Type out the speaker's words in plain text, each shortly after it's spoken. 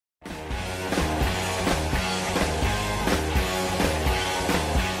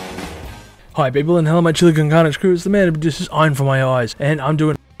Hi people, and hello my Chili Con Carnage crew, it's the man who produces Iron for My Eyes, and I'm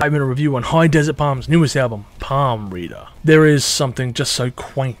doing a 5-minute review on High Desert Palm's newest album, Palm Reader. There is something just so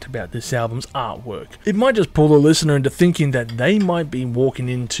quaint about this album's artwork. It might just pull the listener into thinking that they might be walking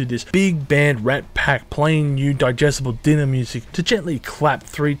into this big band Rat Pack playing new digestible dinner music to gently clap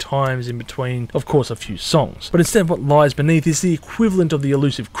 3 times in between, of course, a few songs. But instead what lies beneath is the equivalent of the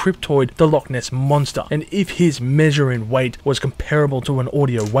elusive cryptoid, the Loch Ness Monster, and if his measure in weight was comparable to an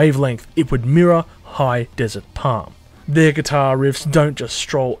audio wavelength, it would mirror High Desert Palm. Their guitar riffs don't just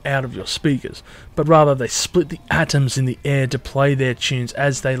stroll out of your speakers, but rather they split the atoms in the air to play their tunes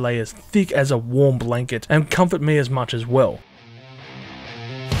as they lay as thick as a warm blanket and comfort me as much as well.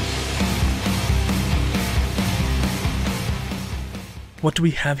 What do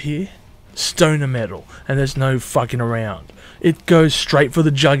we have here? Stoner metal, and there's no fucking around. It goes straight for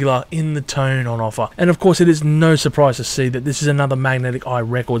the jugular in the tone on offer, and of course it is no surprise to see that this is another Magnetic Eye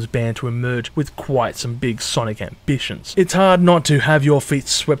Records band to emerge with quite some big sonic ambitions. It's hard not to have your feet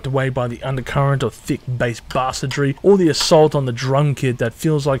swept away by the undercurrent of thick bass bastardry, or the assault on the drum kit that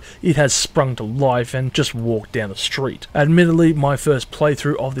feels like it has sprung to life and just walked down the street. Admittedly, my first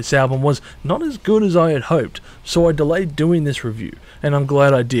playthrough of this album was not as good as I had hoped, so I delayed doing this review, and I'm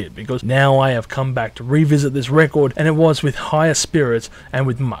glad I did, because now I have come back to revisit this record, and it was with higher spirits and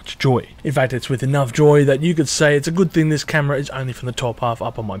with much joy. In fact, it's with enough joy that you could say it's a good thing this camera is only from the top half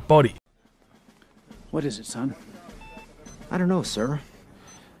up on my body. What is it, son? I don't know, sir.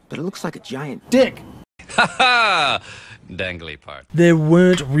 But it looks like a giant dick! Ha ha! Dangly part. There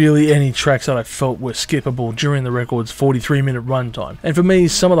weren't really any tracks that I felt were skippable during the record's 43-minute runtime, and for me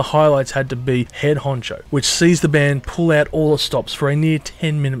some of the highlights had to be Head Honcho, which sees the band pull out all the stops for a near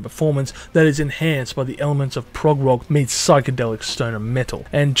 10-minute performance that is enhanced by the elements of prog rock meets psychedelic stoner metal,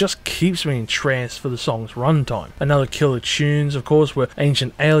 and just keeps me entranced for the song's runtime. Another killer tunes, of course, were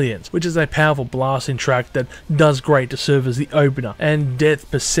Ancient Aliens, which is a powerful blasting track that does great to serve as the opener, and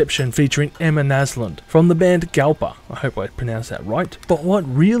Death Perception featuring Emma Nasland from the band Galpa. I hope I pronounced that right. But what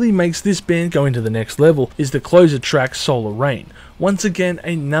really makes this band go into the next level is the closer track Solar Rain. Once again,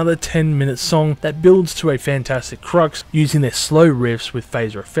 another 10-minute song that builds to a fantastic crux, using their slow riffs with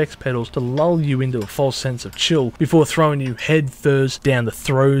phaser effects pedals to lull you into a false sense of chill before throwing you head first down the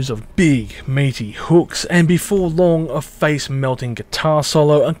throes of big, meaty hooks, and before long a face-melting guitar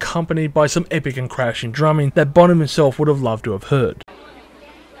solo accompanied by some epic and crashing drumming that Bonham himself would have loved to have heard.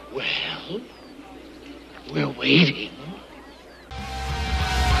 Well, we're waiting.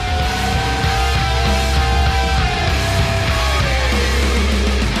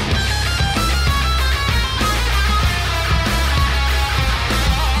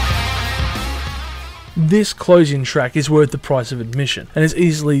 This closing track is worth the price of admission, and is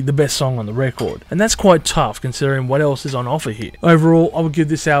easily the best song on the record, and that's quite tough considering what else is on offer here. Overall, I would give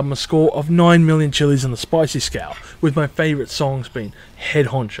this album a score of 9 million chilies on the spicy scale, with my favourite songs being Head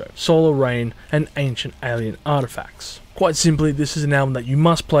Honcho, Solar Rain, and Ancient Alien Artifacts. Quite simply, this is an album that you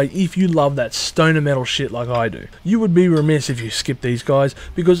must play if you love that stoner metal shit like I do. You would be remiss if you skip these guys,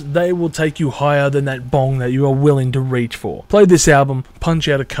 because they will take you higher than that bong that you are willing to reach for. Play this album, punch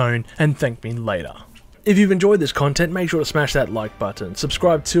out a cone, and thank me later. If you've enjoyed this content, make sure to smash that like button,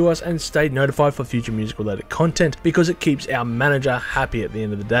 subscribe to us, and stay notified for future music related content, because it keeps our manager happy at the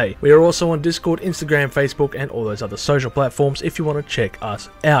end of the day. We are also on Discord, Instagram, Facebook, and all those other social platforms if you want to check us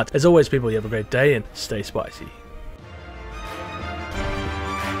out. As always people, you have a great day and stay spicy.